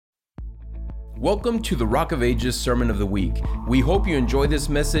Welcome to the Rock of Ages Sermon of the Week. We hope you enjoy this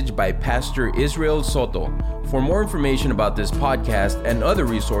message by Pastor Israel Soto. For more information about this podcast and other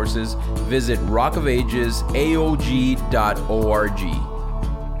resources, visit rockofagesaog.org.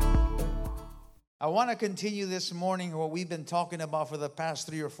 I want to continue this morning what we've been talking about for the past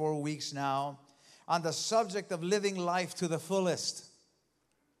 3 or 4 weeks now on the subject of living life to the fullest.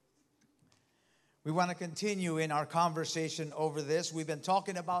 We want to continue in our conversation over this. We've been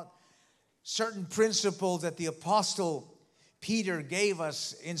talking about certain principles that the Apostle Peter gave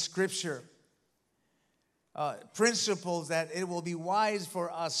us in Scripture. Principles that it will be wise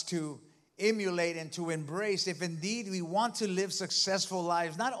for us to emulate and to embrace if indeed we want to live successful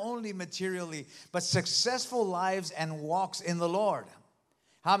lives, not only materially, but successful lives and walks in the Lord.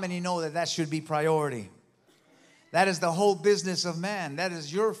 How many know that that should be priority? That is the whole business of man. That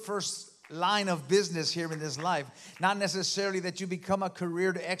is your first line of business here in this life. Not necessarily that you become a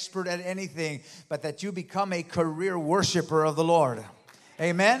career expert at anything, but that you become a career worshiper of the Lord.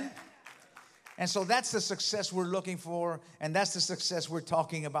 Amen? And so that's the success we're looking for, and that's the success we're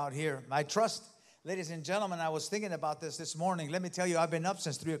talking about here. I trust, ladies and gentlemen, I was thinking about this morning. Let me tell you, I've been up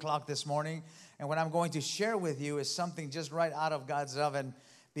since 3 o'clock this morning, and what I'm going to share with you is something just right out of God's oven,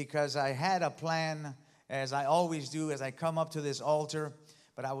 because I had a plan, as I always do, as I come up to this altar.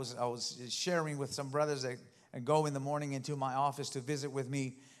 But I was sharing with some brothers that go in the morning into my office to visit with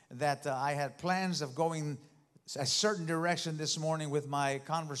me that I had plans of going a certain direction this morning with my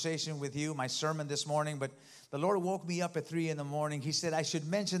conversation with you, my sermon this morning. But the Lord woke me up at 3 in the morning. He said, I should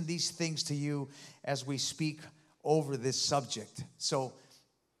mention these things to you as we speak over this subject. So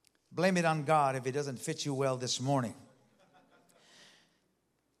blame it on God if it doesn't fit you well this morning.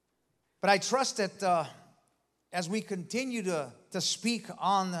 But I trust that as we continue to speak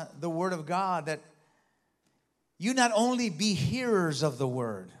on the Word of God, that you not only be hearers of the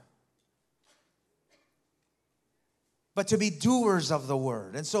Word, but to be doers of the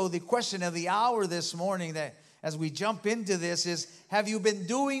Word. And so the question of the hour this morning, that as we jump into this, is, have you been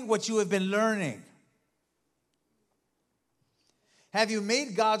doing what you have been learning? Have you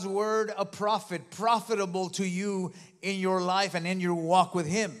made God's Word a profitable to you in your life and in your walk with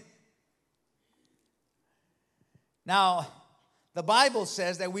Him? Now, the Bible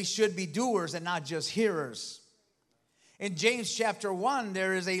says that we should be doers and not just hearers. In James chapter 1,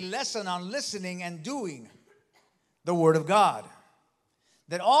 there is a lesson on listening and doing the Word of God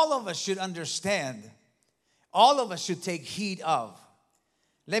that all of us should understand, all of us should take heed of.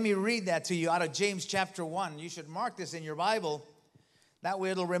 Let me read that to you out of James chapter 1. You should mark this in your Bible. That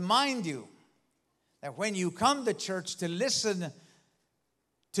way it'll remind you that when you come to church to listen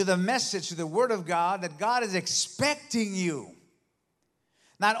to the message, to the Word of God, that God is expecting you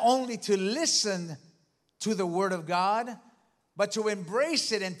not only to listen to the Word of God, but to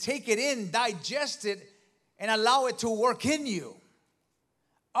embrace it and take it in, digest it, and allow it to work in you.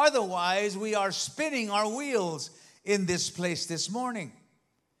 Otherwise, we are spinning our wheels in this place this morning.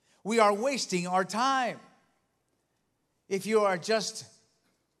 We are wasting our time. If you are just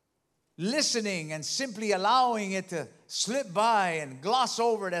listening and simply allowing it to slip by and gloss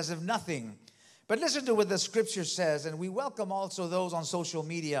over it as if nothing. But listen to what the Scripture says, and we welcome also those on social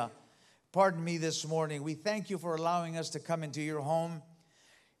media. Pardon me this morning. We thank you for allowing us to come into your home,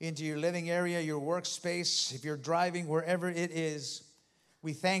 into your living area, your workspace. If you're driving, wherever it is,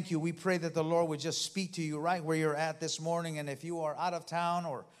 we thank you. We pray that the Lord would just speak to you right where you're at this morning. And if you are out of town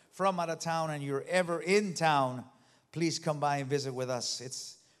or from out of town and you're ever in town, please come by and visit with us.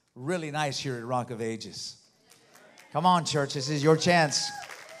 It's really nice here at Rock of Ages. Come on, church. This is your chance.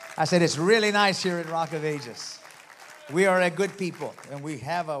 I said it's really nice here at Rock of Ages. We are a good people, and we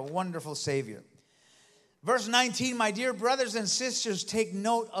have a wonderful Savior. Verse 19, my dear brothers and sisters, take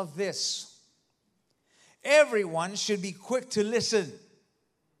note of this. Everyone should be quick to listen,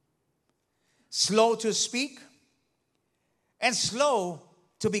 slow to speak, and slow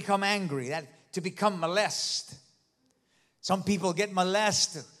to become angry, to become molested. Some people get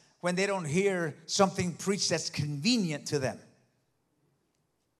molested when they don't hear something preached that's convenient to them.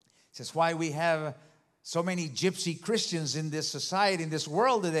 That's why we have so many gypsy Christians in this society, in this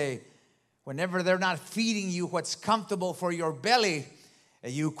world today. Whenever they're not feeding you what's comfortable for your belly,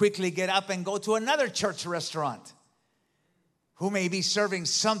 you quickly get up and go to another church restaurant who may be serving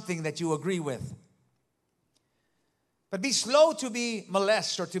something that you agree with. But be slow to be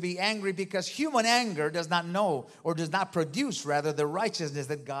molested or to be angry, because human anger does not know, or does not produce, rather, the righteousness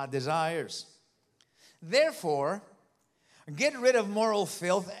that God desires. Therefore, get rid of moral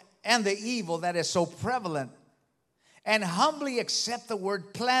filth and the evil that is so prevalent, and humbly accept the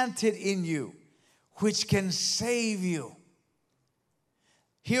word planted in you, which can save you.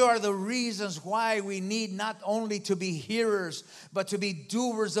 Here are the reasons why we need not only to be hearers, but to be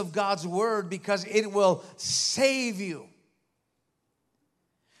doers of God's word, because it will save you.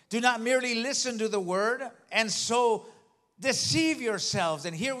 Do not merely listen to the word and so deceive yourselves.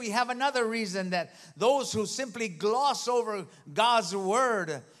 And here we have another reason that those who simply gloss over God's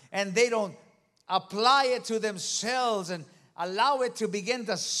word and they don't apply it to themselves and allow it to begin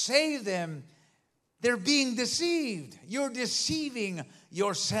to save them, they're being deceived. You're deceiving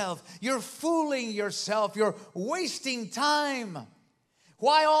yourself. You're fooling yourself. You're wasting time.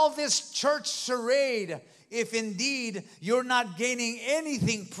 Why all this church charade if indeed you're not gaining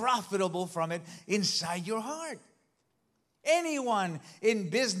anything profitable from it inside your heart? Anyone in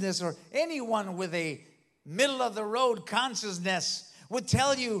business or anyone with a middle-of-the-road consciousness would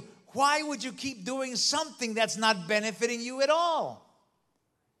tell you, why would you keep doing something that's not benefiting you at all?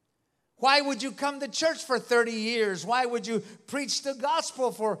 Why would you come to church for 30 years? Why would you preach the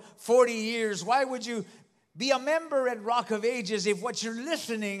gospel for 40 years? Why would you be a member at Rock of Ages if what you're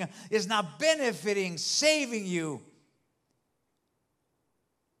listening is not benefiting, saving you?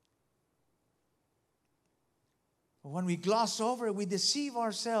 When we gloss over it, we deceive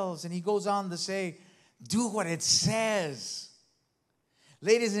ourselves. And he goes on to say, do what it says.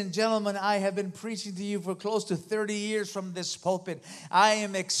 Ladies and gentlemen, I have been preaching to you for close to 30 years from this pulpit. I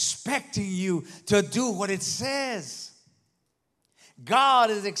am expecting you to do what it says. God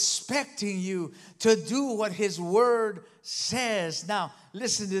is expecting you to do what his word says. Now,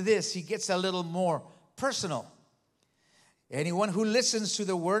 listen to this. He gets a little more personal. Anyone who listens to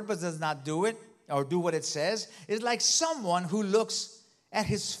the word but does not do it or do what it says is like someone who looks at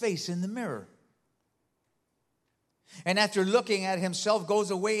his face in the mirror. And after looking at himself, goes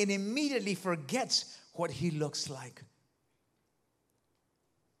away and immediately forgets what he looks like.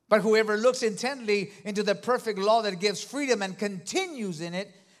 But whoever looks intently into the perfect law that gives freedom and continues in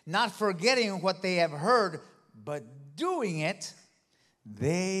it, not forgetting what they have heard, but doing it,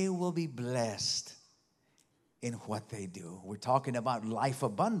 they will be blessed in what they do. We're talking about life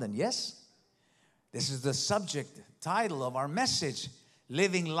abundant, yes? This is the subject title of our message,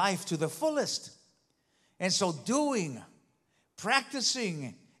 Living Life to the Fullest. And so doing,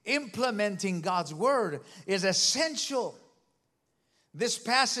 practicing, implementing God's word is essential. This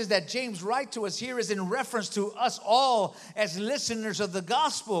passage that James writes to us here is in reference to us all as listeners of the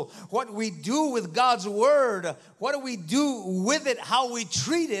gospel. What we do with God's word, what do we do with it, how we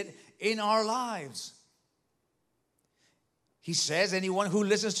treat it in our lives. He says, anyone who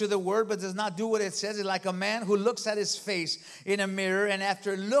listens to the word but does not do what it says is like a man who looks at his face in a mirror and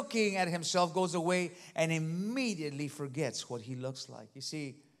after looking at himself goes away and immediately forgets what he looks like. You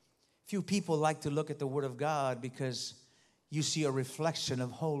see, few people like to look at the word of God because you see a reflection of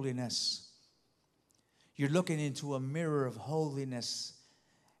holiness. You're looking into a mirror of holiness.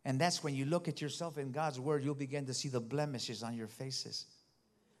 And that's when you look at yourself in God's word, you'll begin to see the blemishes on your faces.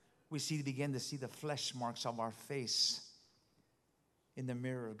 We begin to see the flesh marks of our face in the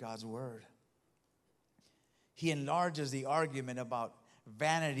mirror of God's word. He enlarges the argument about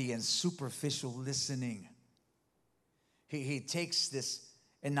vanity and superficial listening. He takes this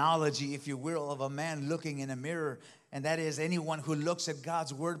analogy, if you will, of a man looking in a mirror, and that is anyone who looks at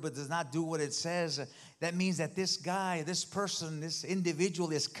God's word but does not do what it says. That means that this guy, this person, this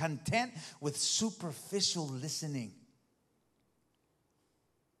individual is content with superficial listening.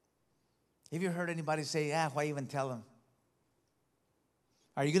 Have you heard anybody say, why even tell them?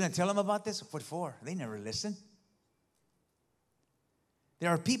 Are you going to tell them about this? What for? They never listen. There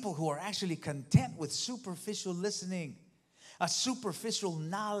are people who are actually content with superficial listening, a superficial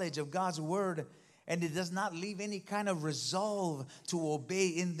knowledge of God's word, and it does not leave any kind of resolve to obey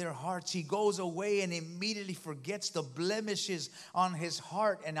in their hearts. He goes away and immediately forgets the blemishes on his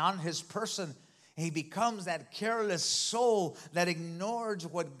heart and on his person. He becomes that careless soul that ignores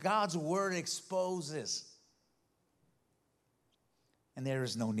what God's word exposes. And there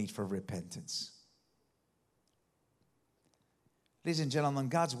is no need for repentance. Ladies and gentlemen,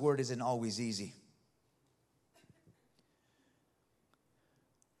 God's word isn't always easy.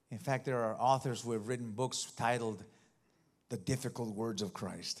 In fact, there are authors who have written books titled The Difficult Words of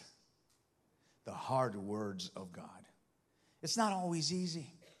Christ, The Hard Words of God. It's not always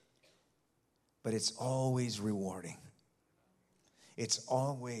easy, but it's always rewarding. It's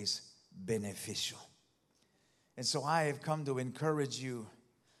always beneficial. And so I have come to encourage you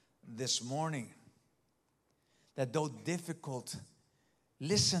this morning that though difficult,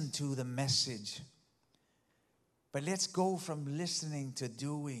 listen to the message. But let's go from listening to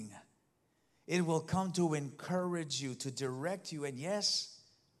doing. It will come to encourage you, to direct you, and yes,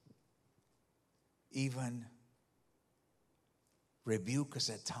 even rebuke us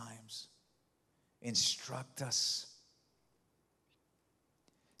at times, instruct us.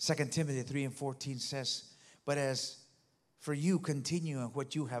 2 Timothy 3:14 says, but as for you, continue in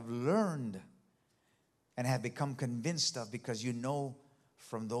what you have learned and have become convinced of, because you know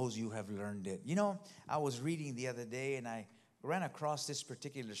from those you have learned it. You know, I was reading the other day and I ran across this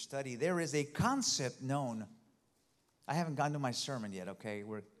particular study. There is a concept known. I haven't gotten to my sermon yet, okay?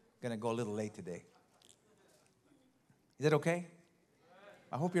 We're going to go a little late today. Is that okay?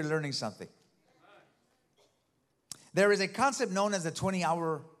 I hope you're learning something. There is a concept known as the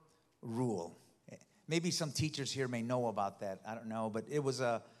 20-hour rule. Maybe some teachers here may know about that. I don't know, but it was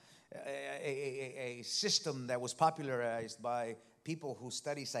a system that was popularized by people who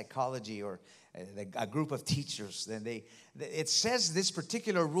study psychology, or a group of teachers. Then it says, this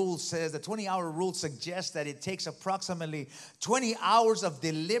particular rule says, the 20-hour rule suggests that it takes approximately 20 hours of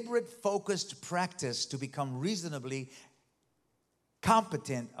deliberate, focused practice to become reasonably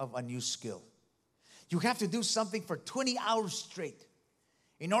competent of a new skill. You have to do something for 20 hours straight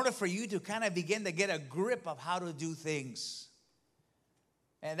in order for you to kind of begin to get a grip of how to do things.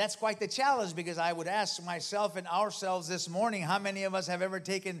 And that's quite the challenge, because I would ask myself and ourselves this morning, how many of us have ever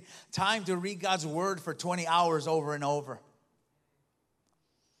taken time to read God's Word for 20 hours over and over?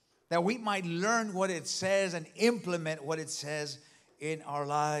 That we might learn what it says and implement what it says in our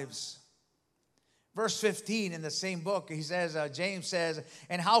lives. Verse 15 in the same book, he says, James says,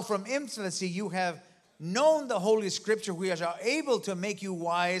 and how from infancy you have known the Holy Scripture, which are able to make you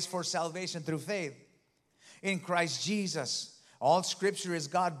wise for salvation through faith in Christ Jesus. All Scripture is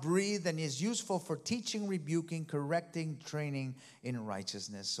God-breathed and is useful for teaching, rebuking, correcting, training in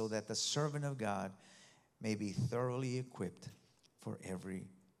righteousness, so that the servant of God may be thoroughly equipped for every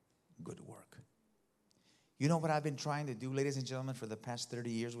good work. You know what I've been trying to do, ladies and gentlemen, for the past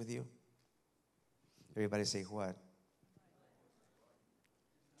 30 years with you? Everybody say what?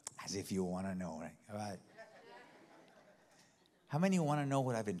 As if you want to know, right? All right. How many want to know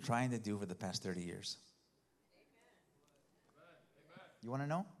what I've been trying to do for the past 30 years? You want to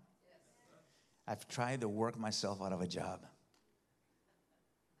know? I've tried to work myself out of a job.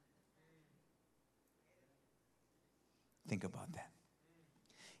 Think about that.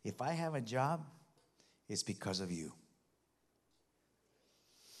 If I have a job, it's because of you.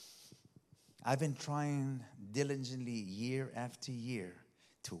 I've been trying diligently year after year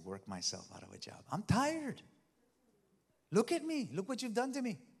to work myself out of a job. I'm tired. Look at me. Look what you've done to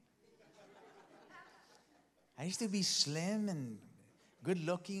me. I used to be slim and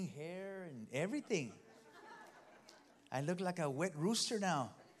good-looking hair and everything. I look like a wet rooster now.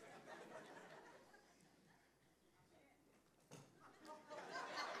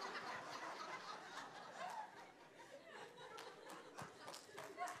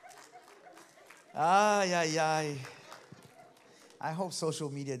 Ay, ay, ay. I hope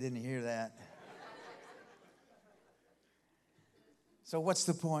social media didn't hear that. So what's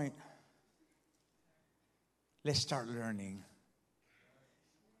the point? Let's start learning.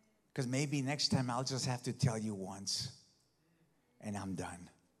 Because maybe next time I'll just have to tell you once and I'm done.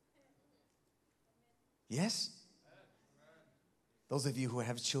 Yes? Those of you who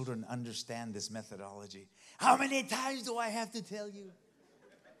have children understand this methodology. How many times do I have to tell you?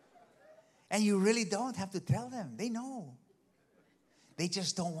 And you really don't have to tell them. They know. They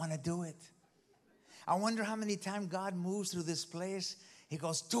just don't want to do it. I wonder how many times God moves through this place. He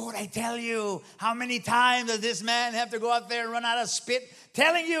goes, do what I tell you. How many times does this man have to go out there and run out of spit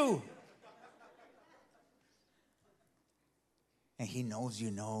telling you? And he knows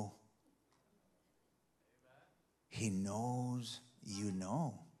you know. He knows you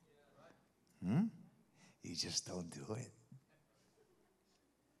know. You just don't do it.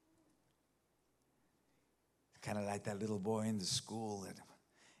 Kind of like that little boy in the school that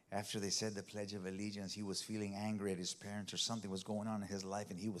after they said the Pledge of Allegiance, he was feeling angry at his parents or something was going on in his life,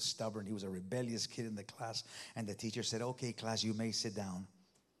 and he was stubborn. He was a rebellious kid in the class, and the teacher said, okay, class, you may sit down.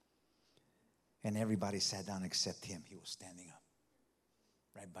 And everybody sat down except him. He was standing up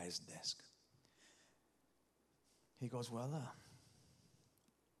right by his desk. He goes, well,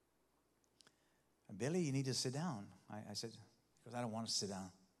 Billy, you need to sit down. I said, because I don't want to sit down.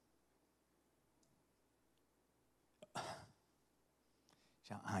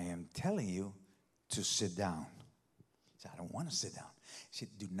 I am telling you to sit down. He said, I don't want to sit down. He said,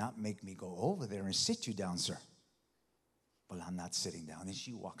 do not make me go over there and sit you down, sir. Well, I'm not sitting down. And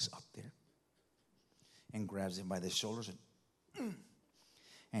she walks up there and grabs him by the shoulders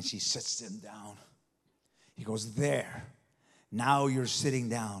and she sits him down. He goes, there. Now you're sitting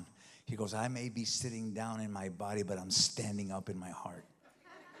down. He goes, I may be sitting down in my body, but I'm standing up in my heart.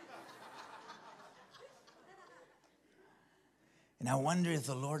 And I wonder if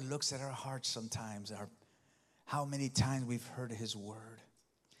the Lord looks at our hearts sometimes, how many times we've heard His word.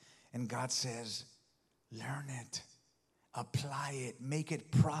 And God says, learn it, apply it, make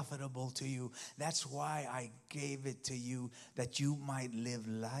it profitable to you. That's why I gave it to you, that you might live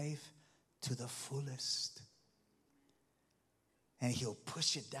life to the fullest. And He'll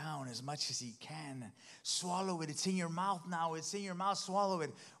push it down as much as He can. Swallow it. It's in your mouth now. It's in your mouth. Swallow it.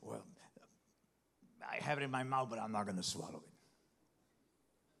 Well, I have it in my mouth, but I'm not going to swallow it.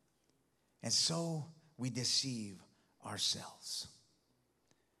 And so we deceive ourselves.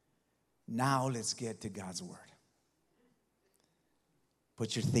 Now let's get to God's word.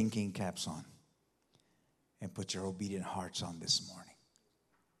 Put your thinking caps on and put your obedient hearts on this morning.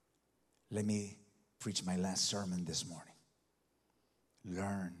 Let me preach my last sermon this morning.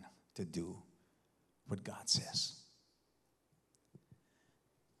 Learn to do what God says.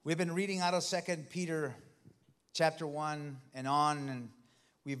 We've been reading out of 2 Peter chapter 1 and on, and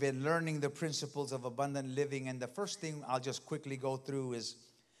we've been learning the principles of abundant living. And the first thing I'll just quickly go through is,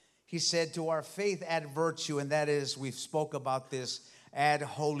 he said, to our faith add virtue, and that is, we've spoke about this, add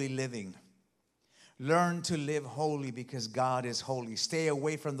holy living. Learn to live holy because God is holy. Stay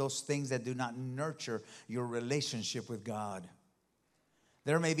away from those things that do not nurture your relationship with God.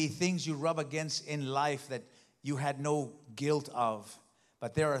 There may be things you rub against in life that you had no guilt of,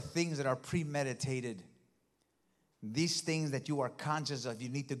 but there are things that are premeditated. These things that you are conscious of, you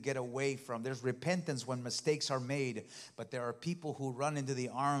need to get away from. There's repentance when mistakes are made, but there are people who run into the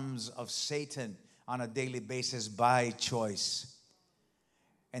arms of Satan on a daily basis by choice.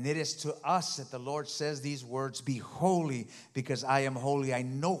 And it is to us that the Lord says these words, be holy because I am holy. I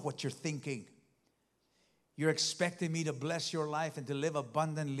know what you're thinking. You're expecting me to bless your life and to live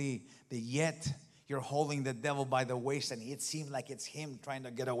abundantly, but yet you're holding the devil by the waist, and it seems like it's him trying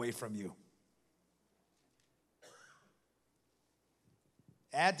to get away from you.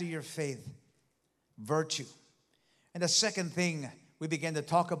 Add to your faith virtue. And the second thing we begin to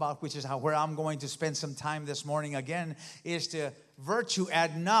talk about, which is where I'm going to spend some time this morning again, is to virtue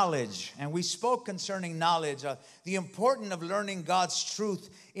add knowledge. And we spoke concerning knowledge, the importance of learning God's truth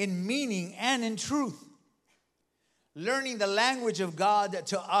in meaning and in truth. Learning the language of God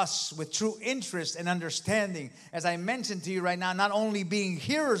to us with true interest and understanding. As I mentioned to you right now, not only being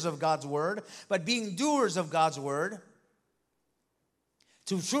hearers of God's word, but being doers of God's word.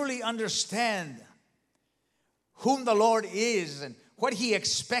 To truly understand whom the Lord is and what He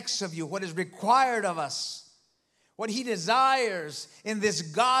expects of you, what is required of us, what He desires in this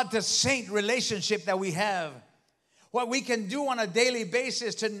God to saint relationship that we have. What we can do on a daily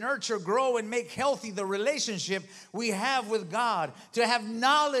basis to nurture, grow, and make healthy the relationship we have with God. To have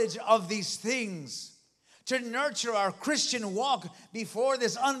knowledge of these things. To nurture our Christian walk before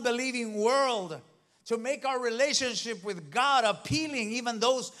this unbelieving world. To make our relationship with God appealing, even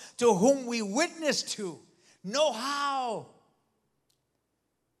those to whom we witness to. Know how.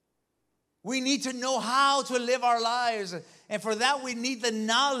 We need to know how to live our lives. And for that we need the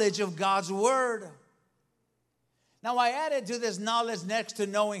knowledge of God's word. Now, I added to this knowledge next to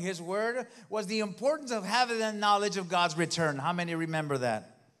knowing His word was the importance of having the knowledge of God's return. How many remember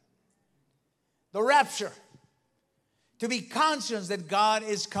that? The rapture. To be conscious that God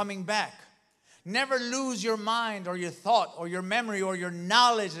is coming back. Never lose your mind or your thought or your memory or your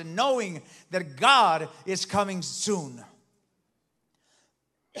knowledge and knowing that God is coming soon.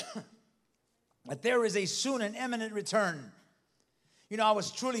 That there is a soon and imminent return. You know, I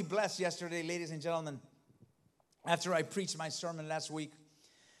was truly blessed yesterday, ladies and gentlemen. After I preached my sermon last week,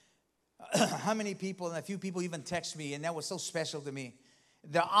 how many people, and a few people even text me, and that was so special to me.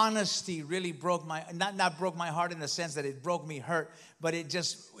 The honesty really broke my, not broke my heart in the sense that it broke me hurt, but it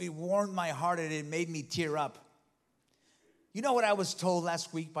warmed my heart and it made me tear up. You know what I was told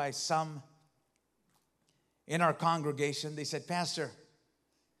last week by some in our congregation? They said, Pastor,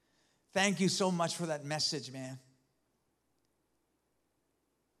 thank you so much for that message, man.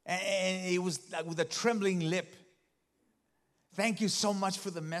 And it was like with a trembling lip. Thank you so much for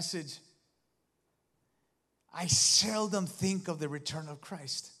the message. I seldom think of the return of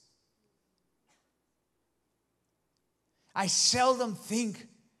Christ. I seldom think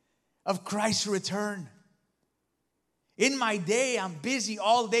of Christ's return. In my day, I'm busy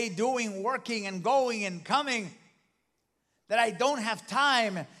all day doing, working and going and coming, that I don't have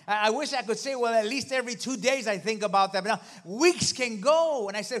time. I wish I could say, well, at least every 2 days I think about that. But now, weeks can go.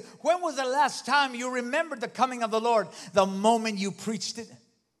 And I said, when was the last time you remembered the coming of the Lord? The moment you preached it.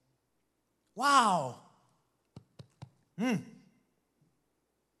 Wow.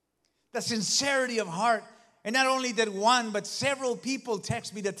 The sincerity of heart. And not only did one, but several people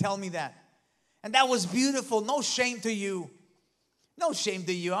text me to tell me that. And that was beautiful. No shame to you. No shame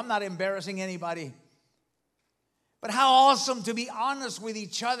to you. I'm not embarrassing anybody. But how awesome to be honest with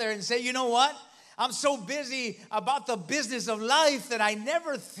each other and say, you know what? I'm so busy about the business of life that I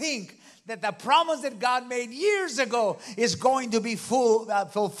never think that the promise that God made years ago is going to be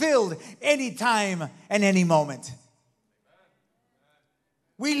fulfilled anytime and any moment.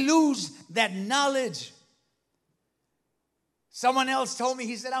 We lose that knowledge. Someone else told me,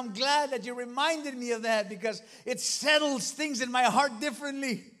 he said, I'm glad that you reminded me of that because it settles things in my heart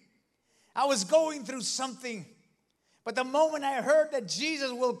differently. I was going through something. But the moment I heard that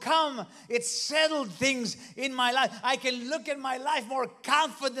Jesus will come, it settled things in my life. I can look at my life more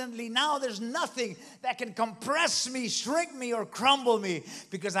confidently now. There's nothing that can compress me, shrink me, or crumble me,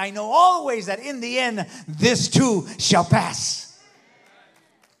 because I know always that in the end, this too shall pass.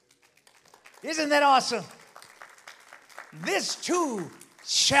 Isn't that awesome? This too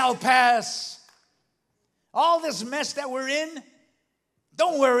shall pass. All this mess that we're in,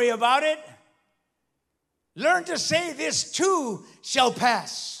 don't worry about it. Learn to say this too shall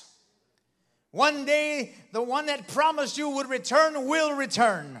pass. One day, the one that promised you would return will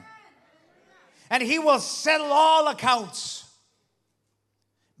return. And he will settle all accounts.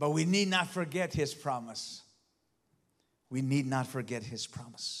 But we need not forget his promise. We need not forget his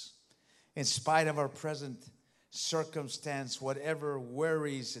promise. In spite of our present circumstance, whatever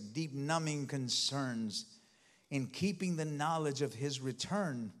worries, deep numbing concerns, in keeping the knowledge of his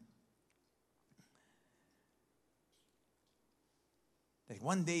return, that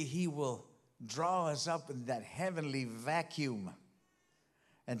one day he will draw us up in that heavenly vacuum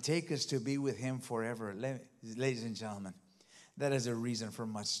and take us to be with him forever. Ladies and gentlemen, that is a reason for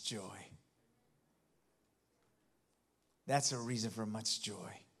much joy. That's a reason for much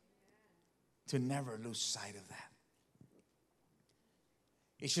joy. To never lose sight of that.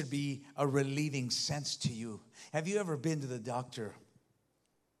 It should be a relieving sense to you. Have you ever been to the doctor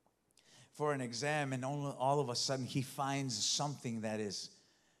for an exam and all of a sudden he finds something that is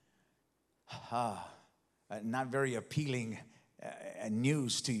not very appealing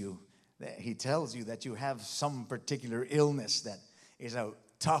news to you? He tells you that you have some particular illness that is a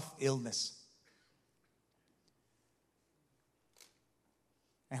tough illness.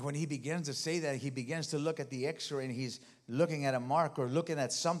 And when he begins to say that, he begins to look at the x-ray and he's looking at a mark or looking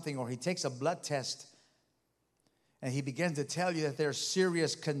at something, or he takes a blood test and he begins to tell you that there are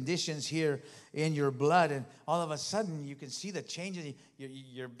serious conditions here in your blood, and all of a sudden you can see the changes.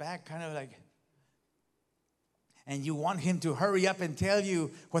 Your back kind of like, and you want him to hurry up and tell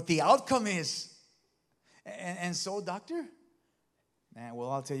you what the outcome is. And so, doctor, well,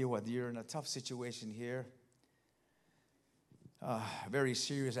 I'll tell you what, you're in a tough situation here. Very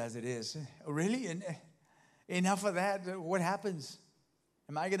serious as it is. Really? And enough of that. What happens?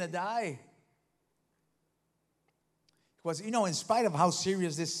 Am I going to die? Because, in spite of how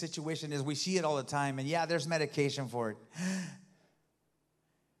serious this situation is, we see it all the time. And yeah, there's medication for it.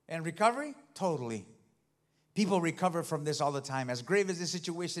 And recovery? Totally. People recover from this all the time. As grave as the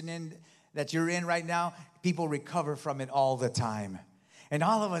situation that you're in right now, people recover from it all the time. And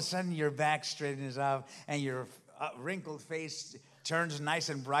all of a sudden, your back straightens up and your wrinkled face turns nice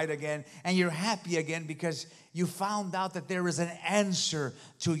and bright again, and you're happy again because you found out that there is an answer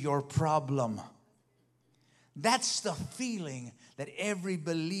to your problem. That's the feeling that every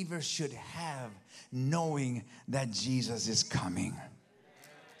believer should have, knowing that Jesus is coming.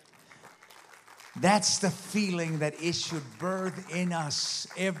 That's the feeling that it should birth in us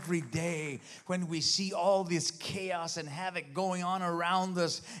every day when we see all this chaos and havoc going on around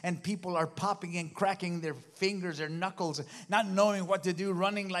us, and people are popping and cracking their fingers, their knuckles, not knowing what to do,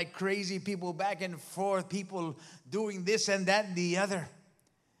 running like crazy people back and forth, people doing this and that and the other.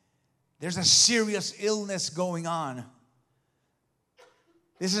 There's a serious illness going on.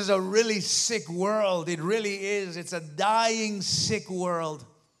 This is a really sick world. It really is. It's a dying, sick world.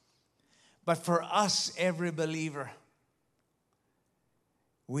 But for us, every believer,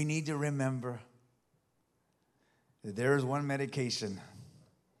 we need to remember that there is one medication.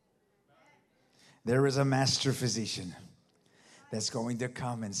 There is a master physician that's going to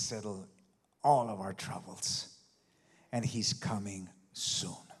come and settle all of our troubles. And he's coming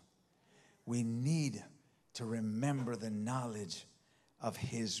soon. We need to remember the knowledge of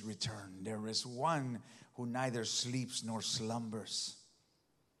his return. There is one who neither sleeps nor slumbers.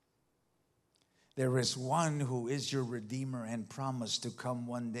 There is one who is your Redeemer and promised to come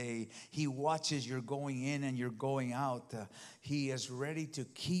one day. He watches your going in and your going out. He is ready to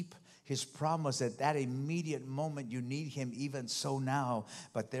keep his promise at that immediate moment you need him, even so now.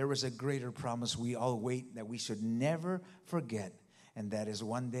 But there is a greater promise we all wait that we should never forget. And that is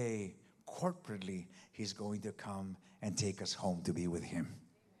one day, corporately, he's going to come and take us home to be with Him.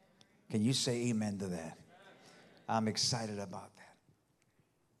 Can you say amen to that? I'm excited about that.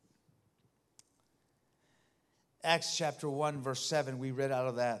 Acts chapter 1, verse 7, we read out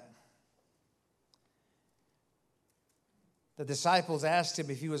of that. The disciples asked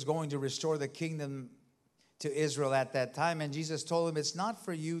Him if He was going to restore the kingdom to Israel at that time. And Jesus told them, it's not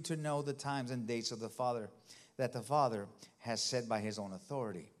for you to know the times and dates of the Father, that the Father has said by His own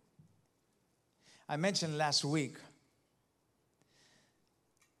authority. I mentioned last week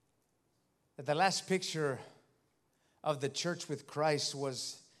that the last picture of the church with Christ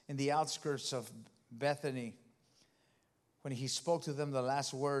was in the outskirts of Bethany. When He spoke to them the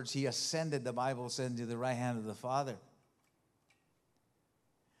last words, He ascended, the Bible said, to the right hand of the Father.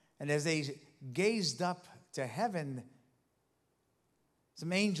 And as they gazed up to heaven,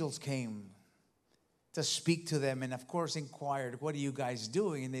 some angels came to speak to them and, of course, inquired, what are you guys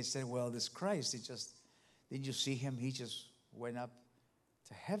doing? And they said, well, this Christ, didn't you see Him? He just went up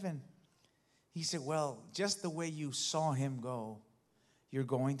to heaven. He said, well, just the way you saw Him go, you're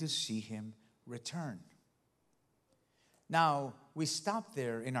going to see Him return. Now, we stopped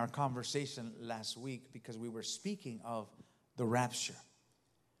there in our conversation last week because we were speaking of the rapture.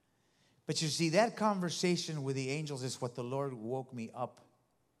 But you see, that conversation with the angels is what the Lord woke me up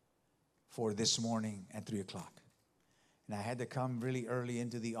for this morning at 3 o'clock. And I had to come really early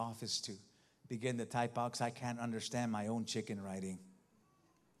into the office to begin to type out because I can't understand my own chicken writing.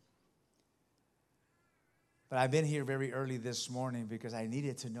 But I've been here very early this morning because I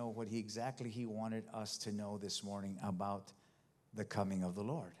needed to know what exactly He wanted us to know this morning about the coming of the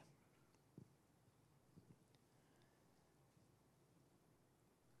Lord.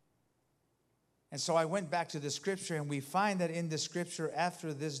 And so I went back to the scripture, and we find that in the scripture,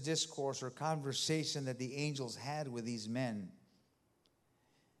 after this discourse or conversation that the angels had with these men,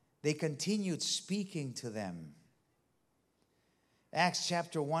 they continued speaking to them. Acts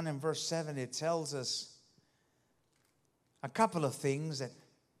chapter 1 and verse 7, it tells us a couple of things, that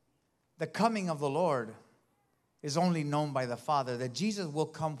the coming of the Lord is only known by the Father, that Jesus will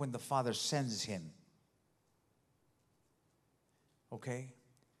come when the Father sends Him. Okay?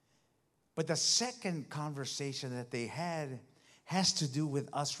 But the second conversation that they had has to do with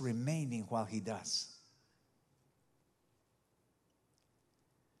us remaining while He does.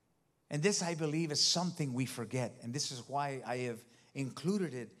 And this, I believe, is something we forget. And this is why I have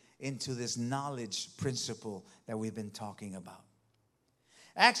included it into this knowledge principle that we've been talking about.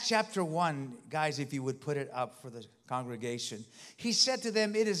 Acts chapter 1, guys, if you would put it up for the congregation. He said to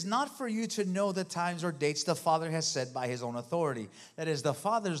them, it is not for you to know the times or dates the Father has said by His own authority. That is, the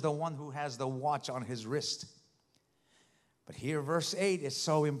Father is the one who has the watch on His wrist. But here, verse 8 is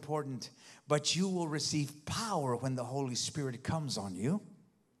so important. But you will receive power when the Holy Spirit comes on you.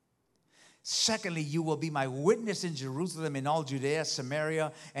 Secondly, you will be my witness in Jerusalem, in all Judea,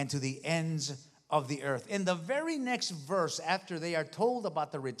 Samaria, and to the ends of the earth. In the very next verse, after they are told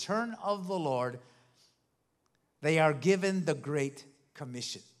about the return of the Lord, they are given the Great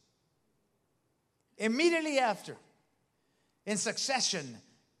Commission. Immediately after, in succession,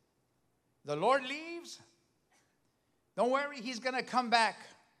 the Lord leaves. Don't worry, He's going to come back.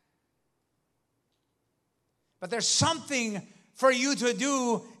 But there's something for you to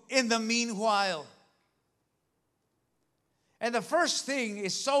do in the meanwhile. And the first thing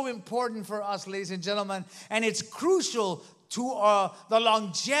is so important for us, ladies and gentlemen, and it's crucial to the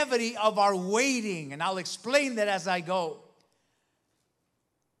longevity of our waiting. And I'll explain that as I go.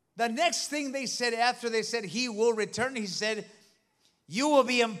 The next thing they said after they said He will return, He said, you will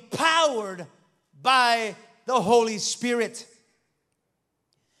be empowered by the Holy Spirit.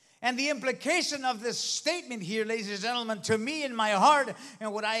 And the implication of this statement here, ladies and gentlemen, to me in my heart,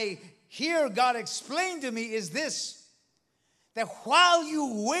 and what I hear God explain to me is this. That while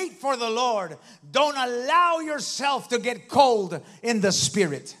you wait for the Lord, don't allow yourself to get cold in the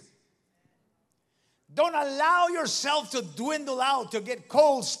spirit. Don't allow yourself to dwindle out, to get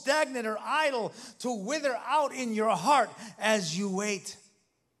cold, stagnant, or idle, to wither out in your heart as you wait.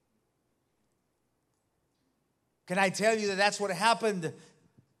 Can I tell you that that's what happened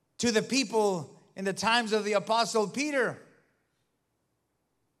to the people in the times of the Apostle Peter?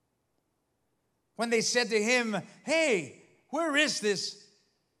 When they said to him, hey, where is this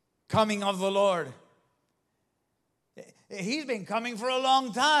coming of the Lord? He's been coming for a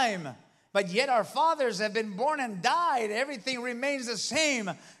long time, but yet our fathers have been born and died. Everything remains the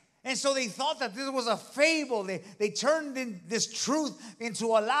same. And so they thought that this was a fable. They turned this truth into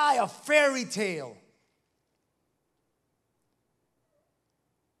a lie, a fairy tale.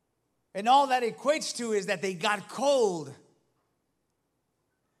 And all that equates to is that they got cold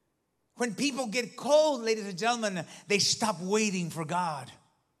When people get cold, ladies and gentlemen, they stop waiting for God.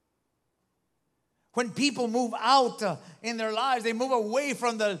 When people move out in their lives, they move away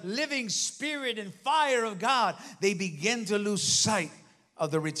from the living spirit and fire of God, they begin to lose sight of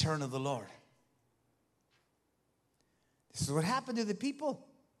the return of the Lord. This is what happened to the people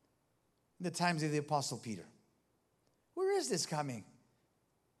in the times of the Apostle Peter. Where is this coming?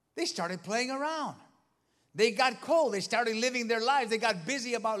 They started playing around. They got cold. They started living their lives. They got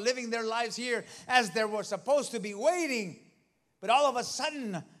busy about living their lives here as they were supposed to be waiting. But all of a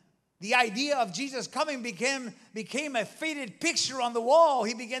sudden, the idea of Jesus coming became a faded picture on the wall.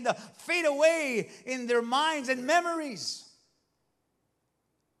 He began to fade away in their minds and memories.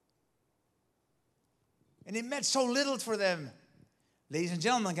 And it meant so little for them. Ladies and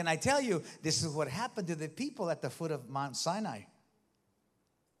gentlemen, can I tell you, this is what happened to the people at the foot of Mount Sinai.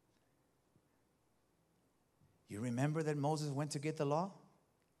 You remember that Moses went to get the law?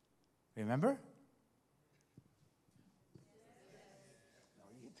 Remember? No,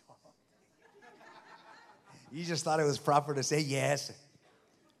 you don't. You just thought it was proper to say yes.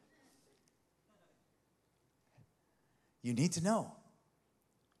 You need to know.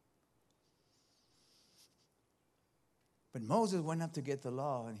 But Moses went up to get the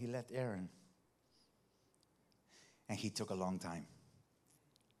law, and he left Aaron. And he took a long time.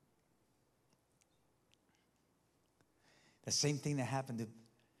 The same thing that happened to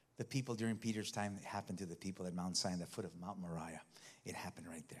the people during Peter's time happened to the people at Mount Sinai, the foot of Mount Moriah. It happened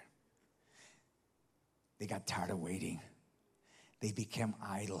right there. They got tired of waiting. They became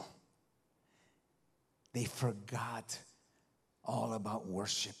idle. They forgot all about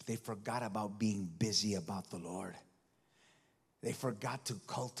worship. They forgot about being busy about the Lord. They forgot to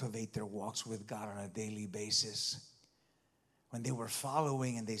cultivate their walks with God on a daily basis. When they were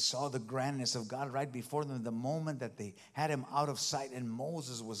following and they saw the grandness of God right before them, the moment that they had him out of sight and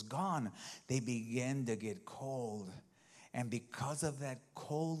Moses was gone, they began to get cold. And because of that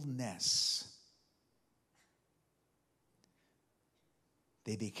coldness,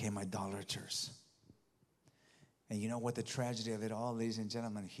 they became idolaters. And you know what the tragedy of it all, ladies and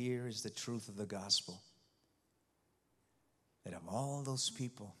gentlemen, here is the truth of the gospel. That of all those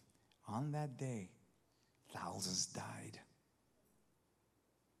people on that day, thousands died.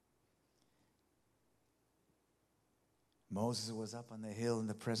 Moses was up on the hill in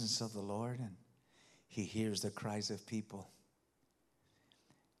the presence of the Lord, and he hears the cries of people.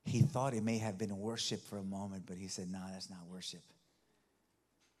 He thought it may have been worship for a moment, but he said, no, that's not worship.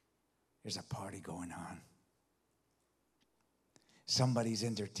 There's a party going on. Somebody's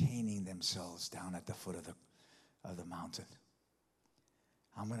entertaining themselves down at the foot of the mountain.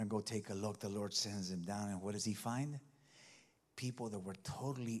 I'm going to go take a look. The Lord sends him down, and what does he find? People that were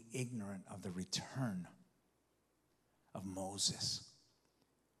totally ignorant of the return of Moses.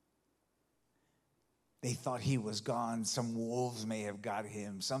 They thought he was gone. Some wolves may have got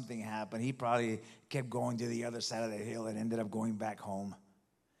him. Something happened. He probably kept going to the other side of the hill and ended up going back home.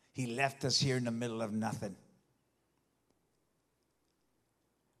 He left us here in the middle of nothing.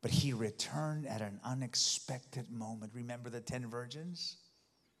 But he returned at an unexpected moment. Remember the 10 virgins?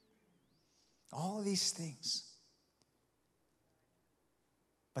 All these things.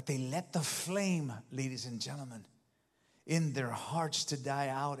 But they let the flame, ladies and gentlemen, in their hearts to die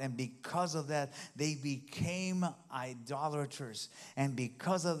out. And because of that, they became idolaters. And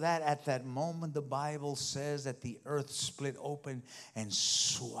because of that, at that moment, the Bible says that the earth split open and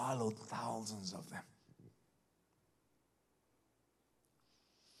swallowed thousands of them.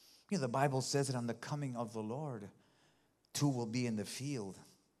 You know, the Bible says that on the coming of the Lord, 2 will be in the field.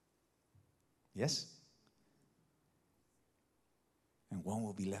 Yes? And 1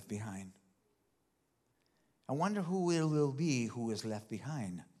 will be left behind. I wonder who it will be who is left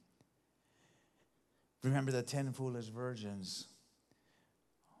behind. Remember the 10 foolish virgins.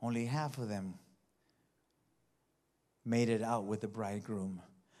 Only half of them made it out with the bridegroom.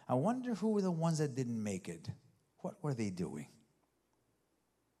 I wonder who were the ones that didn't make it. What were they doing?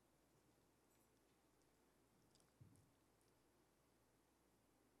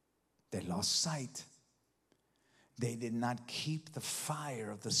 They lost sight. They did not keep the fire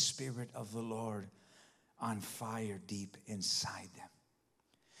of the Spirit of the Lord on fire deep inside them.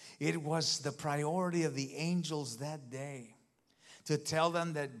 It was the priority of the angels that day to tell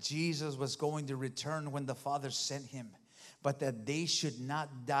them that Jesus was going to return when the Father sent him, but that they should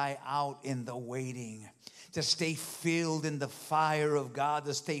not die out in the waiting, to stay filled in the fire of God,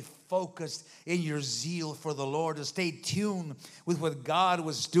 to stay focused in your zeal for the Lord, to stay tuned with what God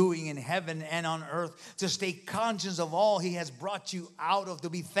was doing in heaven and on earth, to stay conscious of all he has brought you out of, to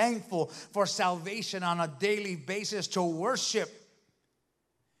be thankful for salvation on a daily basis, to worship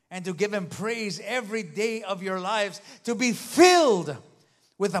and to give Him praise every day of your lives, to be filled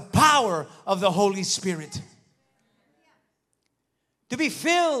with the power of the Holy Spirit. To be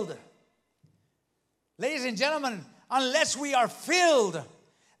filled. Ladies and gentlemen, unless we are filled,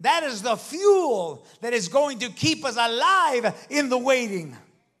 that is the fuel that is going to keep us alive in the waiting.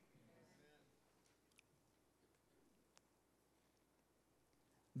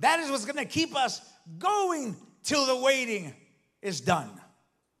 That is what's going to keep us going till the waiting is done.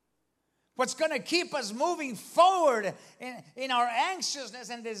 What's going to keep us moving forward in our anxiousness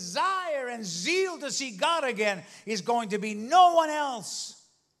and desire and zeal to see God again is going to be no one else.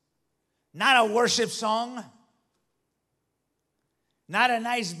 Not a worship song. Not a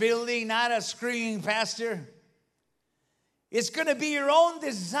nice building. Not a screaming pastor. It's going to be your own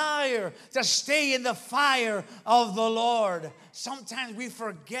desire to stay in the fire of the Lord. Sometimes we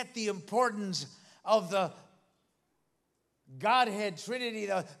forget the importance of the Godhead, Trinity,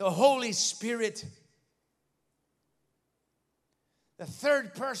 the Holy Spirit. The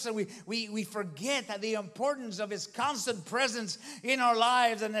third person, we forget that the importance of His constant presence in our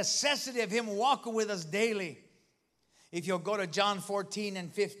lives, the necessity of Him walking with us daily. If you'll go to John 14 and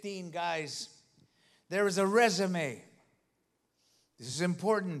 15, guys, there is a resume. This is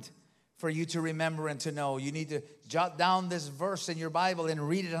important for you to remember and to know. You need to jot down this verse in your Bible and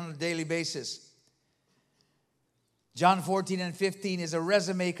read it on a daily basis. John 14 and 15 is a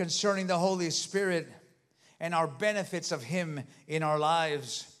resume concerning the Holy Spirit and our benefits of Him in our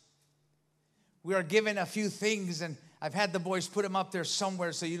lives. We are given a few things, and I've had the boys put them up there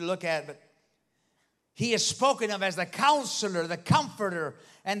somewhere so you look at it. But He is spoken of as the counselor, the comforter,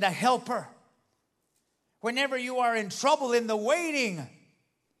 and the helper. Whenever you are in trouble in the waiting,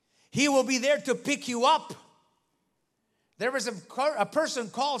 He will be there to pick you up. There is a person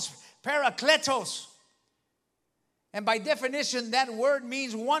called Parakletos. And by definition, that word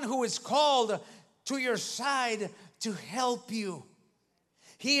means one who is called to your side to help you.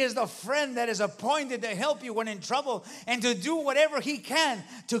 He is the friend that is appointed to help you when in trouble and to do whatever he can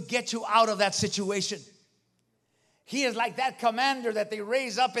to get you out of that situation. He is like that commander that they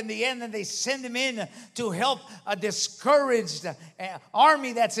raise up in the end and they send him in to help a discouraged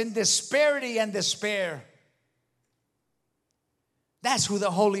army that's in disparity and despair. That's who the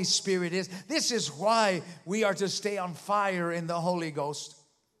Holy Spirit is. This is why we are to stay on fire in the Holy Ghost.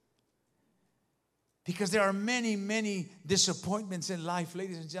 Because there are many, many disappointments in life,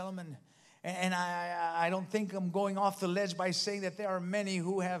 ladies and gentlemen. And I don't think I'm going off the ledge by saying that there are many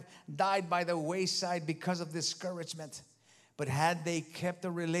who have died by the wayside because of discouragement. But had they kept a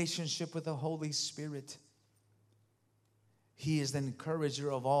relationship with the Holy Spirit, He is the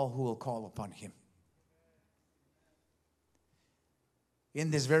encourager of all who will call upon Him. In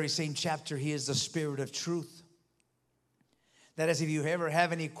this very same chapter, He is the Spirit of truth. That is, if you ever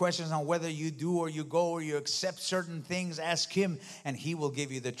have any questions on whether you do or you go or you accept certain things, ask Him and He will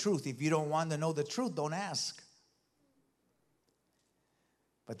give you the truth. If you don't want to know the truth, don't ask.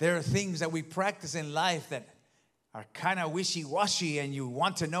 But there are things that we practice in life that are kind of wishy-washy and you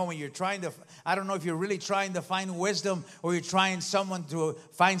want to know and you're trying to, I don't know if you're really trying to find wisdom or you're trying to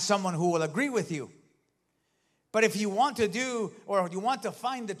find someone who will agree with you. But if you want to do or you want to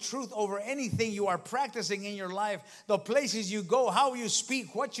find the truth over anything you are practicing in your life, the places you go, how you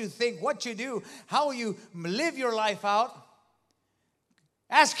speak, what you think, what you do, how you live your life out,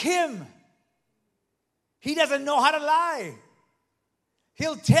 ask Him. He doesn't know how to lie.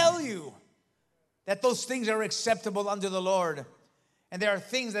 He'll tell you that those things are acceptable unto the Lord. And there are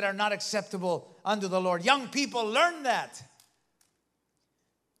things that are not acceptable unto the Lord. Young people, learn that.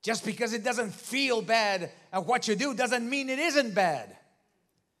 Just because it doesn't feel bad at what you do doesn't mean it isn't bad.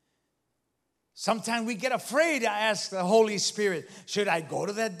 Sometimes we get afraid to ask the Holy Spirit, should I go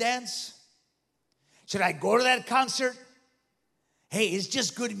to that dance? Should I go to that concert? Hey, it's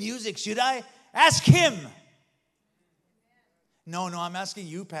just good music. Should I? Ask Him. No, I'm asking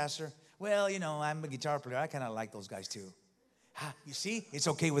you, Pastor. Well, I'm a guitar player. I kind of like those guys too. You see, it's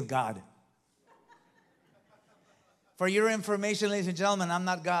okay with God. For your information, ladies and gentlemen, I'm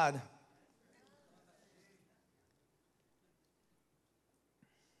not God.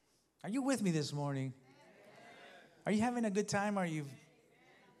 Are you with me this morning? Are you having a good time?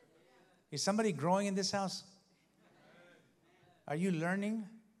 Is somebody growing in this house? Are you learning?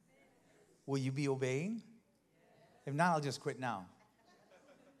 Will you be obeying? If not, I'll just quit now.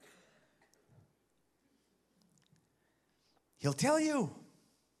 He'll tell you.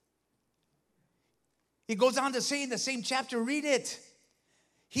 He goes on to say in the same chapter, read it.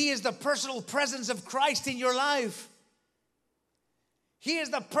 He is the personal presence of Christ in your life. He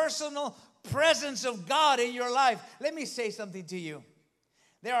is the personal presence of God in your life. Let me say something to you.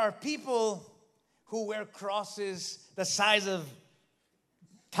 There are people who wear crosses the size of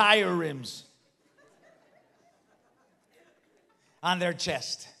tire rims on their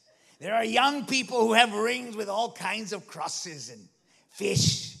chest. There are young people who have rings with all kinds of crosses and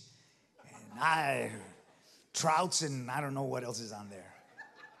fish and trouts and I don't know what else is on there.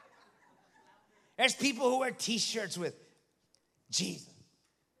 There's people who wear t-shirts with Jesus.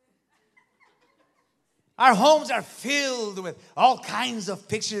 Our homes are filled with all kinds of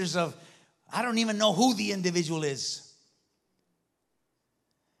pictures of, I don't even know who the individual is.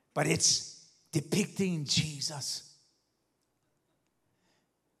 But it's depicting Jesus.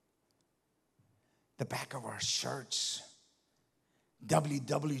 The back of our shirts,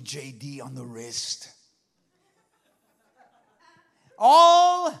 WWJD on the wrist.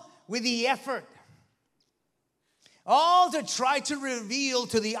 All with the effort. All to try to reveal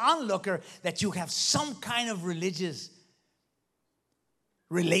to the onlooker that you have some kind of religious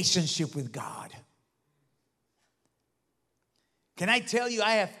relationship with God. Can I tell you,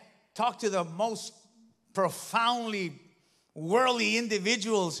 I have talked to the most profoundly worldly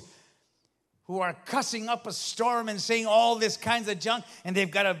individuals who are cussing up a storm and saying all this kinds of junk, and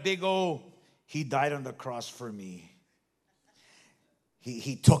they've got a big old, he died on the cross for me.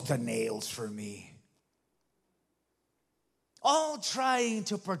 He took the nails for me. All trying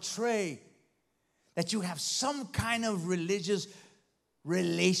to portray that you have some kind of religious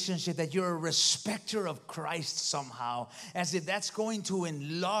relationship, that you're a respecter of Christ somehow, as if that's going to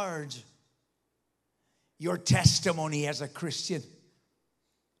enlarge your testimony as a Christian.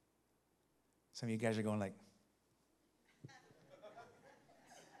 Some of you guys are going like,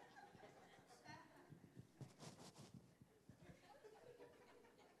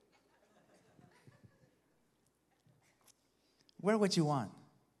 wear what you want.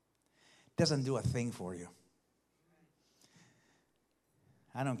 Doesn't do a thing for you.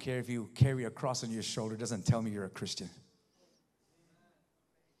 I don't care if you carry a cross on your shoulder. It doesn't tell me you're a Christian.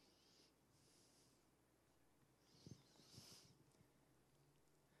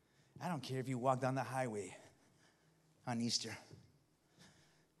 I don't care if you walk down the highway on Easter.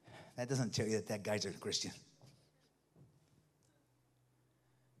 That doesn't tell you that that guy's a Christian.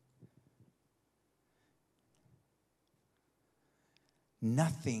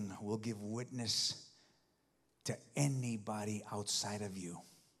 Nothing will give witness to anybody outside of you,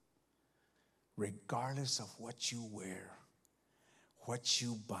 regardless of what you wear, what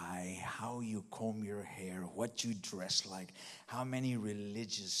you buy, how you comb your hair, what you dress like, how many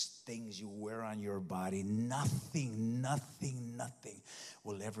religious things you wear on your body. Nothing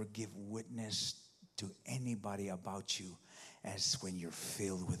will ever give witness to anybody about you as when you're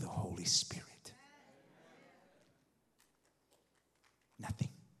filled with the Holy Spirit. Nothing.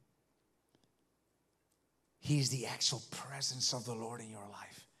 He's the actual presence of the Lord in your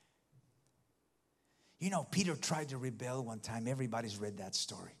life. You know, Peter tried to rebel one time. Everybody's read that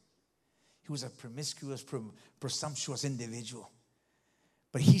story. He was a promiscuous, presumptuous individual.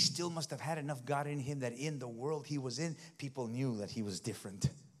 But he still must have had enough God in him that in the world he was in, people knew that he was different.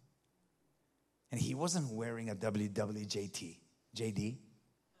 And he wasn't wearing a JD.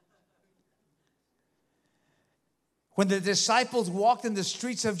 When the disciples walked in the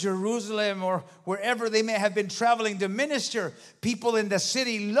streets of Jerusalem or wherever they may have been traveling to minister, people in the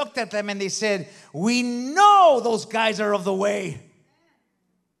city looked at them and they said, "We know those guys are of the way.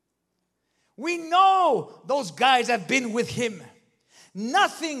 We know those guys have been with him."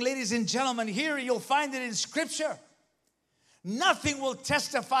 Nothing, ladies and gentlemen, here you'll find it in Scripture. Nothing will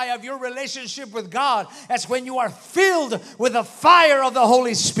testify of your relationship with God as when you are filled with the fire of the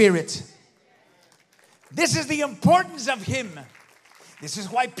Holy Spirit. This is the importance of him. This is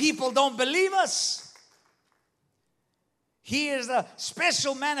why people don't believe us. He is the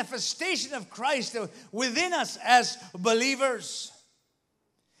special manifestation of Christ within us as believers.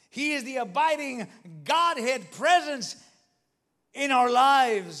 He is the abiding Godhead presence in our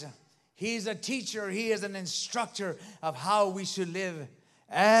lives. He is a teacher. He is an instructor of how we should live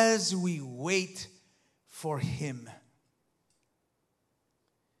as we wait for him.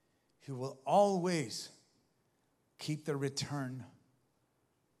 He will always keep the return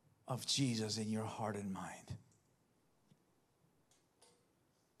of Jesus in your heart and mind.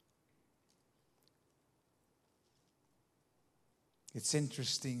 It's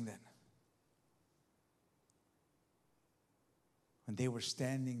interesting that when they were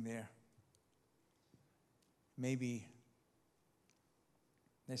standing there, maybe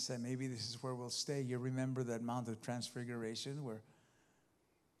they said, maybe this is where we'll stay. You remember that Mount of Transfiguration where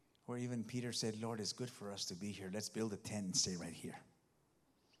even Peter said, "Lord, it's good for us to be here. Let's build a tent and stay right here."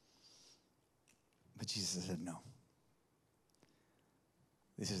 But Jesus said, "No.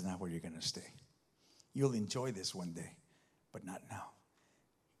 this is not where you're going to stay. You'll enjoy this one day, but not now.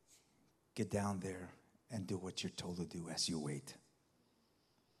 Get down there and do what you're told to do as you wait.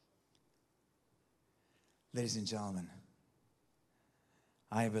 Ladies and gentlemen,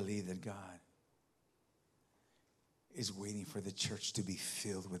 I believe that God is waiting for the church to be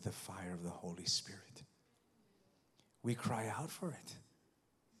filled with the fire of the Holy Spirit. We cry out for it.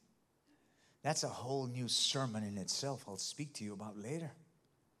 That's a whole new sermon in itself I'll speak to you about later.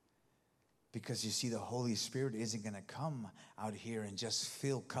 Because you see, the Holy Spirit isn't going to come out here and just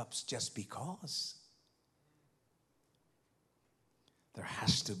fill cups just because. There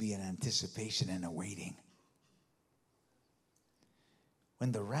has to be an anticipation and a waiting.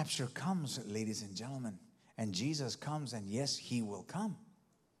 When the rapture comes, ladies and gentlemen, and Jesus comes, and yes, he will come.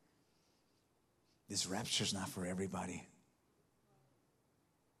 This rapture is not for everybody.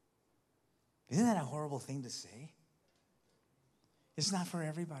 Isn't that a horrible thing to say? It's not for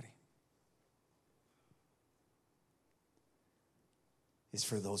everybody. It's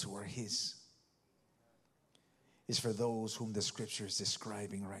for those who are his. It's for those whom the scripture is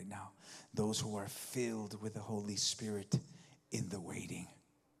describing right now. Those who are filled with the Holy Spirit in the waiting.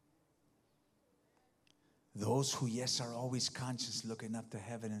 Those who, yes, are always conscious, looking up to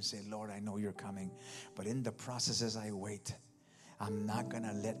heaven and say, Lord, I know you're coming. But in the process as I wait, I'm not going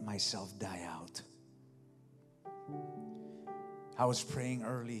to let myself die out. I was praying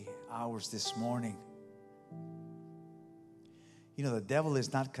early hours this morning. You know, the devil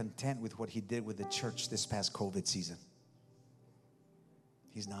is not content with what he did with the church this past COVID season.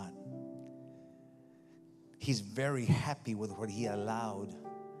 He's not. He's very happy with what he allowed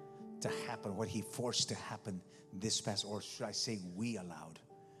to happen, what he forced to happen this past, or should I say we allowed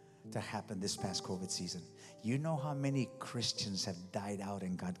to happen this past COVID season. You know how many Christians have died out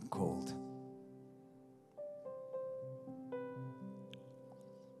and gotten cold?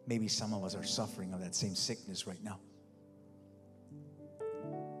 Maybe some of us are suffering of that same sickness right now.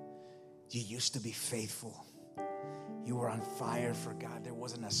 You used to be faithful. You were on fire for God. There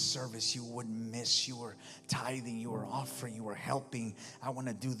wasn't a service you wouldn't miss. You were tithing, you were offering, you were helping. I want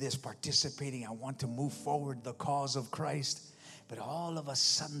to do this, participating. I want to move forward the cause of Christ. But all of a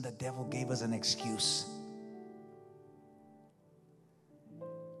sudden, the devil gave us an excuse.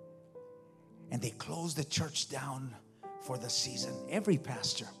 And they closed the church down for the season. Every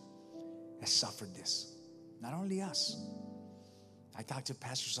pastor has suffered this. Not only us. I talk to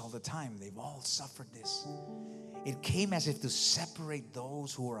pastors all the time. They've all suffered this. It came as if to separate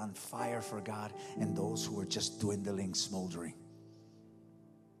those who are on fire for God and those who are just dwindling, smoldering.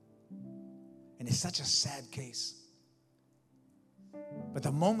 And it's such a sad case. But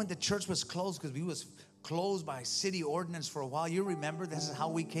the moment the church was closed, because we was closed by city ordinance for a while, you remember this is how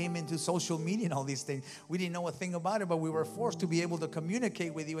we came into social media and all these things. We didn't know a thing about it, but we were forced to be able to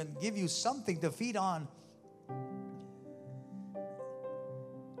communicate with you and give you something to feed on.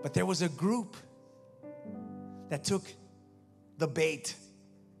 But there was a group that took the bait.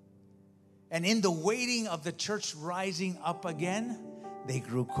 And in the waiting of the church rising up again, they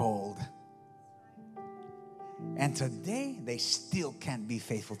grew cold. And today, they still can't be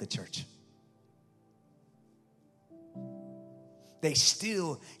faithful to church. They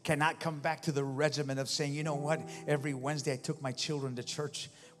still cannot come back to the regimen of saying, you know what, every Wednesday I took my children to church.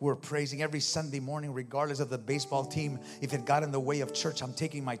 We're praising every Sunday morning, regardless of the baseball team. If it got in the way of church, I'm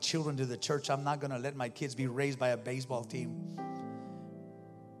taking my children to the church. I'm not going to let my kids be raised by a baseball team.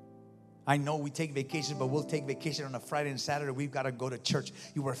 I know we take vacation, but we'll take vacation on a Friday and Saturday. We've got to go to church.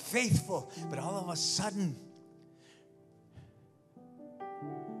 You were faithful, but all of a sudden,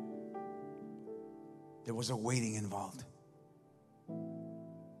 there was a waiting involved.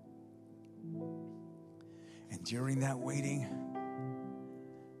 And during that waiting,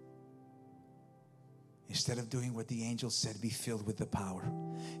 instead of doing what the angel said, be filled with the power,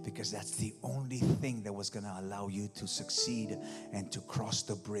 because that's the only thing that was going to allow you to succeed and to cross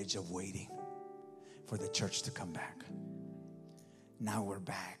the bridge of waiting for the church to come back. Now we're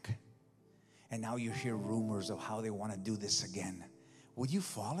back. And now you hear rumors of how they want to do this again. Would you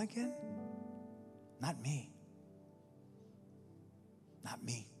fall again? Not me. Not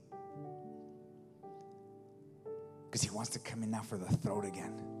me. Because he wants to come in now for the throat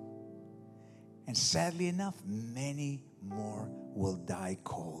again. And sadly enough, many more will die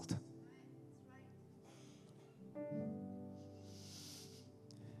cold.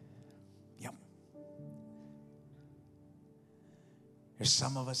 Yep. There's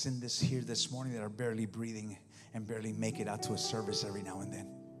some of us in this here this morning that are barely breathing and barely make it out to a service every now and then.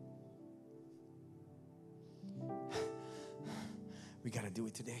 We got to do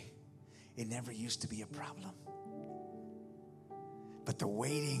it today. It never used to be a problem. But the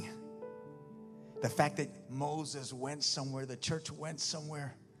waiting, the fact that Moses went somewhere, the church went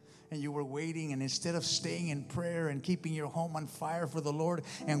somewhere, and you were waiting, and instead of staying in prayer and keeping your home on fire for the Lord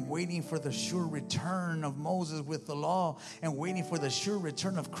and waiting for the sure return of Moses with the law and waiting for the sure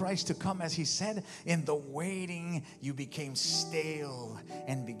return of Christ to come, as he said, in the waiting, you became stale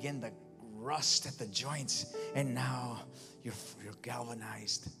and began to rust at the joints, and now you're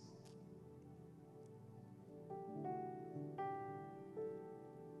galvanized.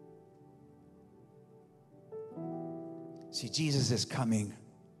 See, Jesus is coming.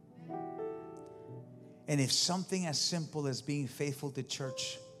 And if something as simple as being faithful to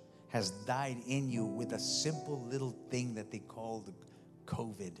church has died in you with a simple little thing that they call the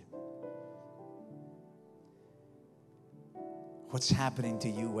COVID, what's happening to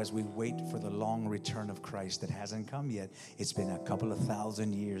you as we wait for the long return of Christ that hasn't come yet? It's been a couple of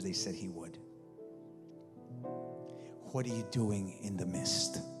thousand years they said he would. What are you doing in the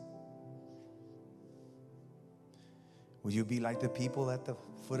midst? Will you be like the people at the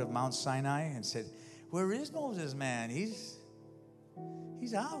foot of Mount Sinai and said, where is Moses, man? He's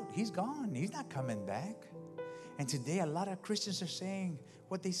out. He's gone. He's not coming back. And today a lot of Christians are saying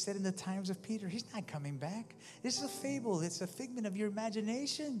what they said in the times of Peter. He's not coming back. This is a fable. It's a figment of your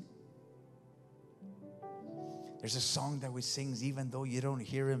imagination. There's a song that we sing, even though you don't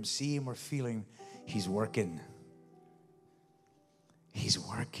hear him, see him, or feel him, he's working. He's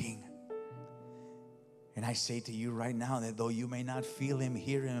working. And I say to you right now that though you may not feel him,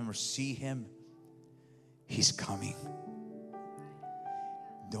 hear him, or see him, he's coming.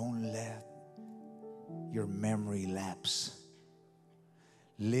 Don't let your memory lapse.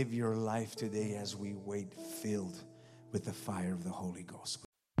 Live your life today as we wait, filled with the fire of the Holy Ghost.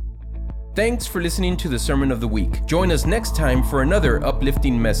 Thanks for listening to the Sermon of the Week. Join us next time for another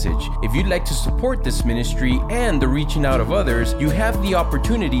uplifting message. If you'd like to support this ministry and the reaching out of others, you have the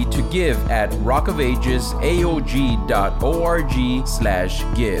opportunity to give at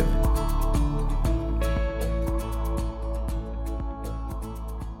rockofagesaog.org/give.